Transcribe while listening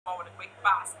forward a quick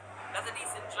pass. Does a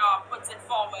decent job, puts it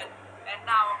forward, and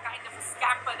now a kind of a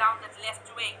scamper down that left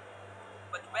wing.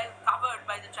 But well covered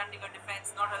by the Chandigarh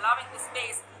defense, not allowing the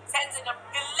space, sends in a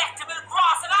delectable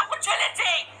cross, an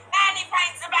opportunity, and he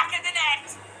finds the back of the net.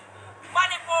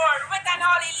 Manipur with an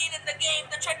early lead in the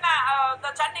game. The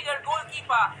Chandigarh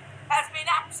goalkeeper has been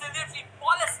absolutely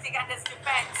ballistic at his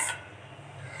defense.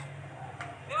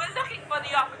 They were looking for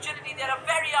the opportunity. They're a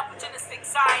very opportunistic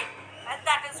side, and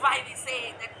that is why we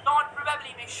say that Dawn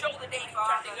probably may show the day for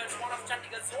one of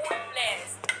Chandigarh's own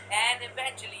players, and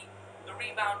eventually the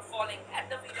rebound falling at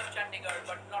the feet of Chandigarh,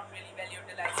 but not really well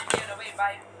utilized. Cleared away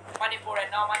by Manipur,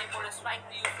 and now Manipur is trying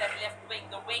to use that left wing,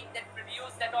 the wing that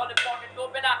produced that all-important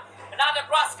opener. Another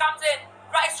cross comes in,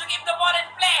 tries to keep the ball in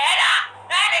play, header,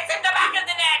 and it's in the back of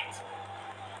the net.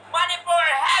 Manipur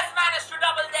has managed to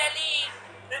double their lead.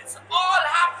 It's all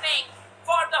happening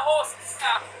for the hosts,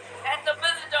 and the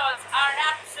visitors are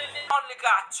absolutely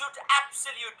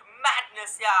absolute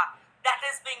madness here that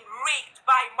is being wreaked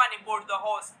by Manipur, the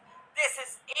host. This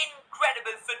is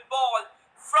incredible football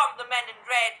from the men in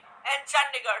red, and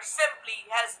Chandigarh simply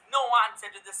has no answer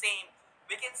to the same.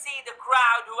 We can see the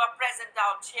crowd who are present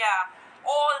out here,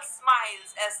 all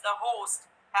smiles as the host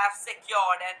have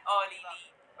secured an early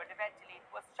lead. But eventually it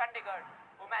was Chandigarh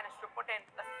who managed to put in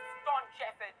a staunch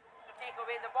effort to take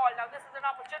away the ball. Now this is an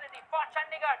opportunity for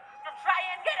Chandigarh to try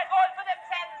and get a goal for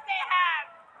themselves. They have.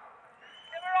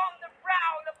 They were on the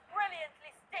prowl, a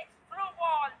brilliantly stitched through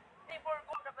ball. Manipur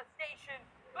got up a station,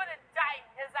 couldn't time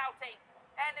his outing,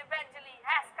 and eventually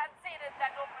has conceded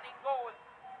that opening goal.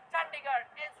 Chandigarh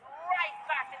is right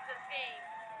back in this game.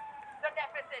 The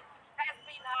deficit has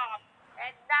been halved,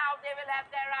 and now they will have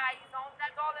their eyes on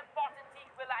that all-important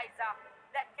equalizer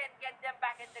that can get them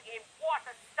back in the game. What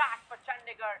a start for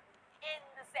Chandigarh in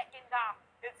the second half.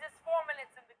 It's just 4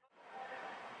 minutes in the...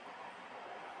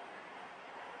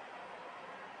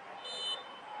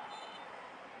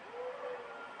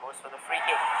 Goes for the free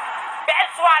kick.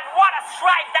 Belts one. What a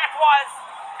strike that was.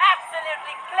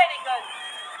 Absolutely clinical.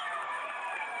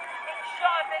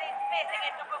 Ensure that he's facing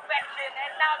it to perfection,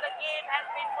 and now the game has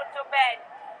been put to bed.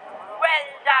 Well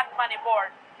done, Manipur.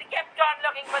 They kept on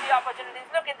looking for the opportunities.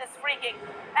 Look at this free kick.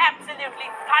 Absolutely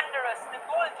thunderous. The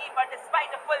goalkeeper, despite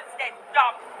a full set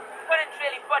job, couldn't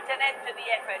really put an end to the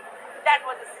effort. That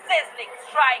was a sizzling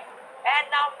strike, and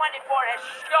now Manipur has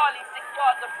surely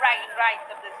secured the bragging rights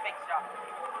of this fixture.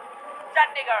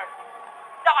 Chandigarh,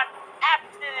 stunned,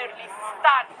 absolutely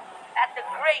stunned at the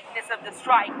greatness of the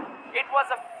strike. It was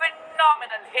a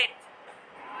phenomenal hit.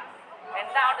 And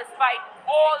now, despite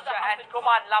all the at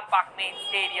Kuman Lampak main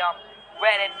stadium,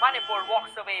 wherein Manipur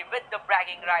walks away with the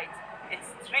bragging rights, it's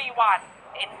 3-1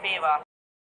 in favor